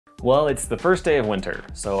Well, it's the first day of winter,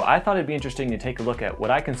 so I thought it'd be interesting to take a look at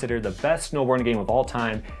what I consider the best snowboarding game of all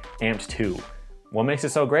time, Amped 2. What makes it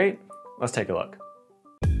so great? Let's take a look.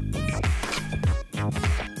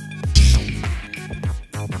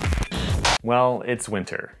 Well, it's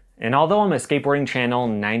winter, and although I'm a skateboarding channel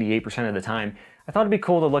 98% of the time, I thought it'd be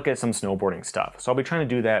cool to look at some snowboarding stuff, so I'll be trying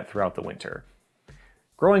to do that throughout the winter.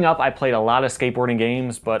 Growing up, I played a lot of skateboarding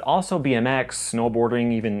games, but also BMX,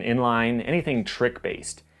 snowboarding, even inline, anything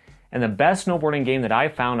trick-based. And the best snowboarding game that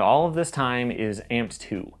I've found all of this time is Amped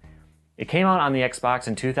 2. It came out on the Xbox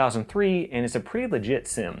in 2003, and it's a pretty legit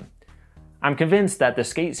sim. I'm convinced that the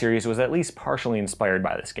Skate series was at least partially inspired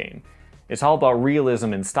by this game. It's all about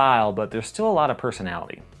realism and style, but there's still a lot of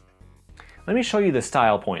personality. Let me show you the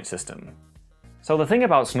style point system. So the thing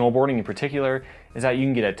about snowboarding in particular is that you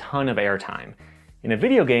can get a ton of airtime. In a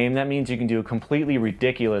video game, that means you can do completely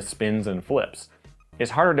ridiculous spins and flips.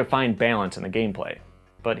 It's harder to find balance in the gameplay.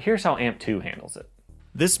 But here's how Amped 2 handles it.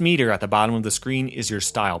 This meter at the bottom of the screen is your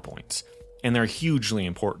style points, and they're hugely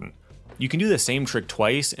important. You can do the same trick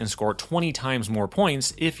twice and score 20 times more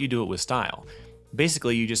points if you do it with style.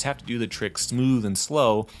 Basically, you just have to do the trick smooth and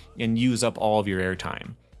slow and use up all of your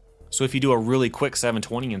airtime. So if you do a really quick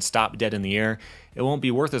 720 and stop dead in the air, it won't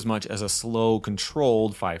be worth as much as a slow,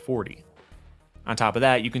 controlled 540. On top of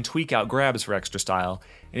that, you can tweak out grabs for extra style,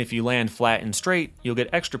 and if you land flat and straight, you'll get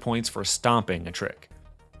extra points for stomping a trick.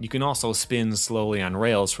 You can also spin slowly on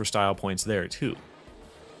rails for style points there too.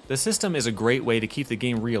 The system is a great way to keep the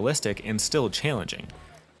game realistic and still challenging,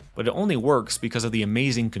 but it only works because of the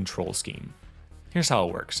amazing control scheme. Here's how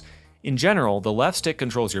it works. In general, the left stick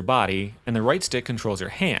controls your body, and the right stick controls your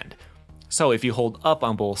hand. So if you hold up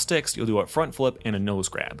on both sticks, you'll do a front flip and a nose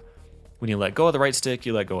grab. When you let go of the right stick,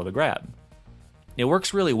 you let go of the grab. It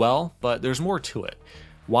works really well, but there's more to it.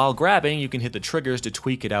 While grabbing, you can hit the triggers to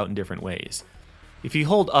tweak it out in different ways. If you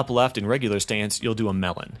hold up left in regular stance, you'll do a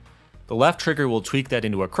melon. The left trigger will tweak that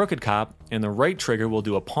into a crooked cop, and the right trigger will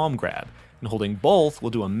do a palm grab, and holding both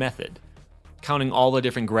will do a method. Counting all the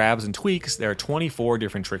different grabs and tweaks, there are 24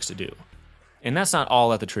 different tricks to do. And that's not all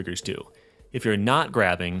that the triggers do. If you're not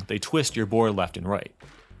grabbing, they twist your board left and right.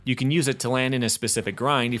 You can use it to land in a specific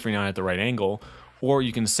grind if you're not at the right angle, or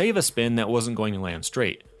you can save a spin that wasn't going to land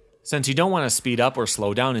straight. Since you don't want to speed up or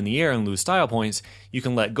slow down in the air and lose style points, you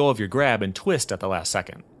can let go of your grab and twist at the last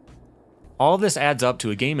second. All of this adds up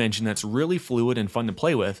to a game engine that's really fluid and fun to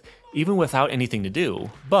play with, even without anything to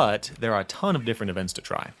do, but there are a ton of different events to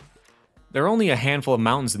try. There are only a handful of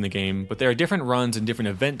mountains in the game, but there are different runs and different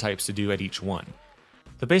event types to do at each one.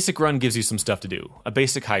 The basic run gives you some stuff to do, a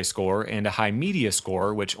basic high score and a high media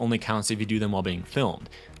score, which only counts if you do them while being filmed,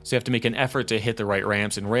 so you have to make an effort to hit the right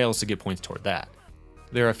ramps and rails to get points toward that.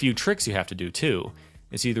 There are a few tricks you have to do too.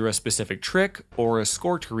 It's either a specific trick or a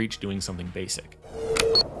score to reach doing something basic.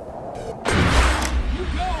 You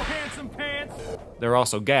go, handsome pants! There are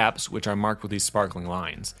also gaps, which are marked with these sparkling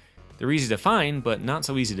lines. They're easy to find, but not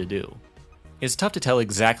so easy to do. It's tough to tell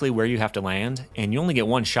exactly where you have to land, and you only get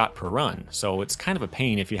one shot per run, so it's kind of a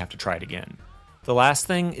pain if you have to try it again. The last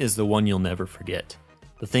thing is the one you'll never forget.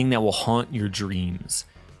 The thing that will haunt your dreams.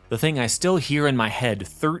 The thing I still hear in my head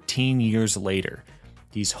 13 years later.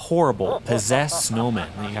 These horrible, possessed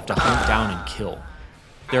snowmen that you have to hunt down and kill.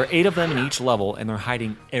 There are 8 of them in each level, and they're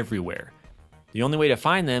hiding everywhere. The only way to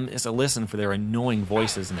find them is to listen for their annoying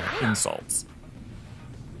voices and their insults.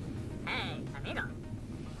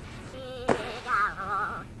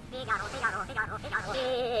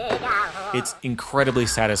 It's incredibly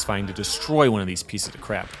satisfying to destroy one of these pieces of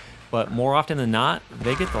crap, but more often than not,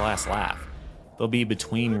 they get the last laugh. They'll be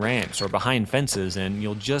between ramps or behind fences, and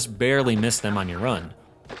you'll just barely miss them on your run.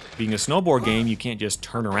 Being a snowboard game, you can't just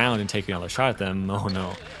turn around and take another shot at them, oh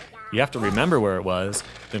no. You have to remember where it was,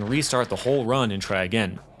 then restart the whole run and try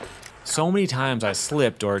again. So many times I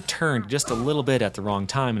slipped or turned just a little bit at the wrong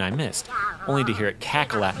time and I missed, only to hear it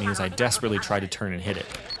cackle at me as I desperately tried to turn and hit it,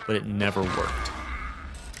 but it never worked.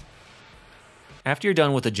 After you're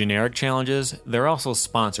done with the generic challenges, there are also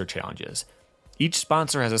sponsor challenges. Each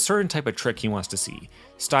sponsor has a certain type of trick he wants to see.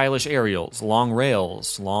 Stylish aerials, long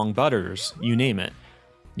rails, long butters, you name it.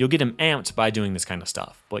 You'll get him amped by doing this kind of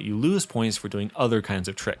stuff, but you lose points for doing other kinds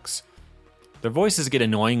of tricks. Their voices get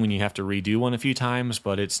annoying when you have to redo one a few times,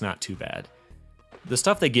 but it's not too bad. The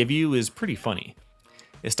stuff they give you is pretty funny.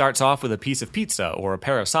 It starts off with a piece of pizza or a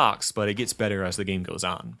pair of socks, but it gets better as the game goes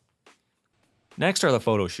on. Next are the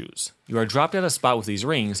photo shoots. You are dropped at a spot with these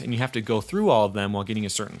rings, and you have to go through all of them while getting a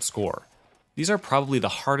certain score. These are probably the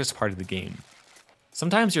hardest part of the game.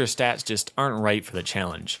 Sometimes your stats just aren't right for the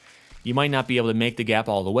challenge. You might not be able to make the gap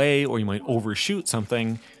all the way, or you might overshoot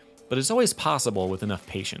something, but it's always possible with enough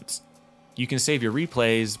patience. You can save your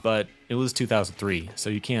replays, but it was 2003, so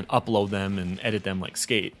you can't upload them and edit them like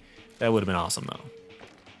Skate. That would have been awesome though.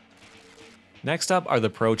 Next up are the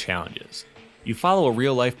pro challenges. You follow a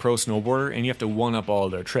real-life pro snowboarder and you have to one-up all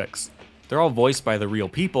of their tricks. They're all voiced by the real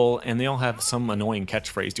people, and they all have some annoying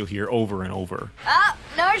catchphrase you'll hear over and over. Ah,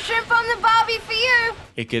 no shrimp on the barbie for you!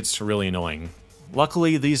 It gets really annoying.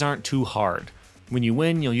 Luckily, these aren't too hard. When you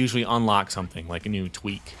win, you'll usually unlock something, like a new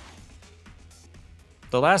tweak.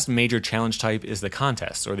 The last major challenge type is the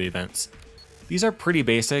contests, or the events. These are pretty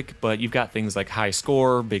basic, but you've got things like high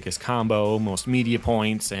score, biggest combo, most media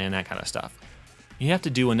points, and that kind of stuff. You have to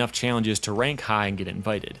do enough challenges to rank high and get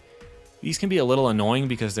invited. These can be a little annoying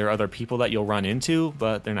because there are other people that you'll run into,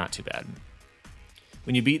 but they're not too bad.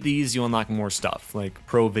 When you beat these, you unlock more stuff, like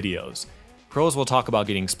pro videos. Pros will talk about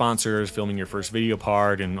getting sponsors, filming your first video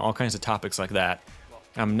part, and all kinds of topics like that.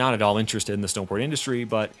 I'm not at all interested in the snowboard industry,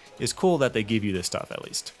 but it's cool that they give you this stuff at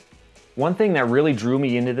least. One thing that really drew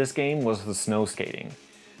me into this game was the snow skating.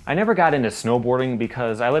 I never got into snowboarding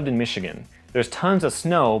because I lived in Michigan. There's tons of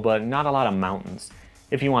snow, but not a lot of mountains.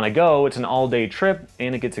 If you want to go, it's an all-day trip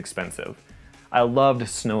and it gets expensive. I loved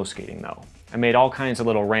snow skating though. I made all kinds of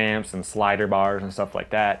little ramps and slider bars and stuff like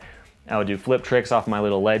that. I would do flip tricks off my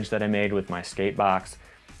little ledge that I made with my skate box.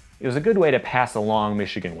 It was a good way to pass along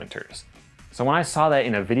Michigan winters. So when I saw that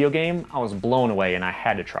in a video game, I was blown away and I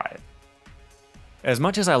had to try it. As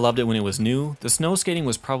much as I loved it when it was new, the snow skating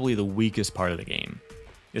was probably the weakest part of the game.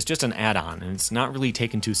 It's just an add-on and it's not really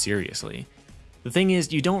taken too seriously. The thing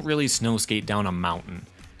is, you don't really snow skate down a mountain.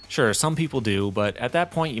 Sure, some people do, but at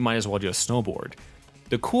that point you might as well just snowboard.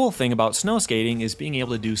 The cool thing about snow skating is being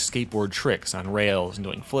able to do skateboard tricks on rails and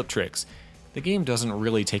doing flip tricks. The game doesn't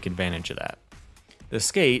really take advantage of that. The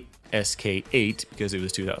skate, SK8 because it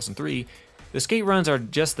was 2003, the skate runs are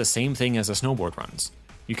just the same thing as the snowboard runs.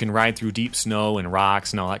 You can ride through deep snow and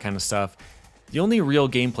rocks and all that kind of stuff. The only real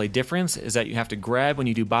gameplay difference is that you have to grab when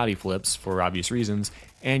you do body flips, for obvious reasons,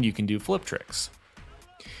 and you can do flip tricks.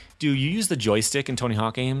 Do you use the joystick in Tony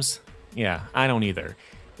Hawk games? Yeah, I don't either.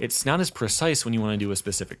 It's not as precise when you want to do a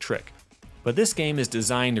specific trick. But this game is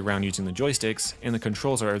designed around using the joysticks, and the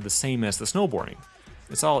controls are the same as the snowboarding.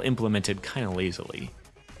 It's all implemented kind of lazily.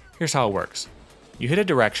 Here's how it works. You hit a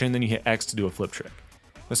direction, then you hit X to do a flip trick.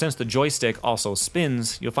 But since the joystick also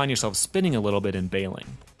spins, you'll find yourself spinning a little bit and bailing.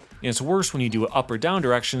 And it's worse when you do up or down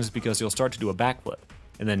directions because you'll start to do a backflip,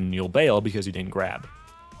 and then you'll bail because you didn't grab.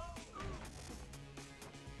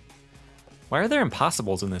 Why are there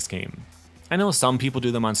impossibles in this game? I know some people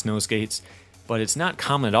do them on snow skates, but it's not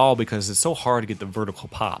common at all because it's so hard to get the vertical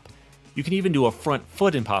pop. You can even do a front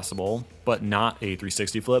foot impossible, but not a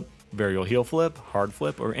 360 flip, varial heel flip, hard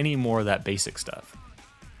flip, or any more of that basic stuff.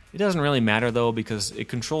 It doesn't really matter though because it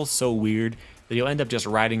controls so weird that you'll end up just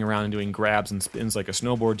riding around and doing grabs and spins like a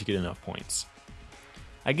snowboard to get enough points.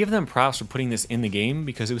 I give them props for putting this in the game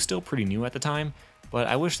because it was still pretty new at the time, but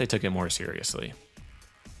I wish they took it more seriously.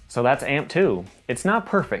 So that's AMP 2. It's not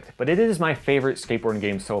perfect, but it is my favorite skateboarding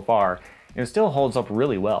game so far, and it still holds up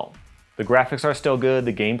really well. The graphics are still good,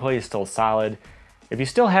 the gameplay is still solid. If you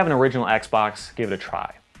still have an original Xbox, give it a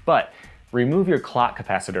try. But remove your clock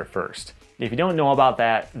capacitor first. If you don't know about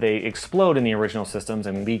that, they explode in the original systems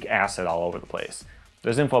and leak acid all over the place.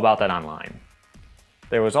 There's info about that online.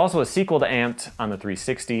 There was also a sequel to AMPed on the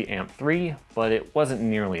 360, AMP 3, but it wasn't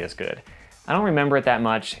nearly as good. I don't remember it that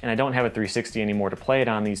much, and I don't have a 360 anymore to play it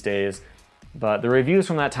on these days, but the reviews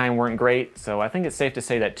from that time weren't great, so I think it's safe to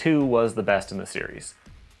say that 2 was the best in the series.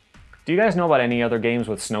 Do you guys know about any other games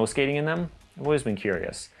with snow skating in them? I've always been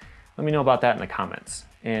curious. Let me know about that in the comments.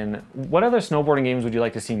 And what other snowboarding games would you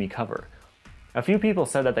like to see me cover? A few people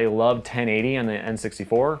said that they loved 1080 on the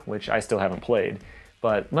N64, which I still haven't played,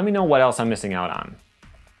 but let me know what else I'm missing out on.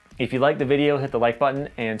 If you liked the video, hit the like button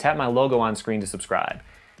and tap my logo on screen to subscribe.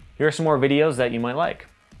 Here are some more videos that you might like.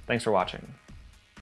 Thanks for watching.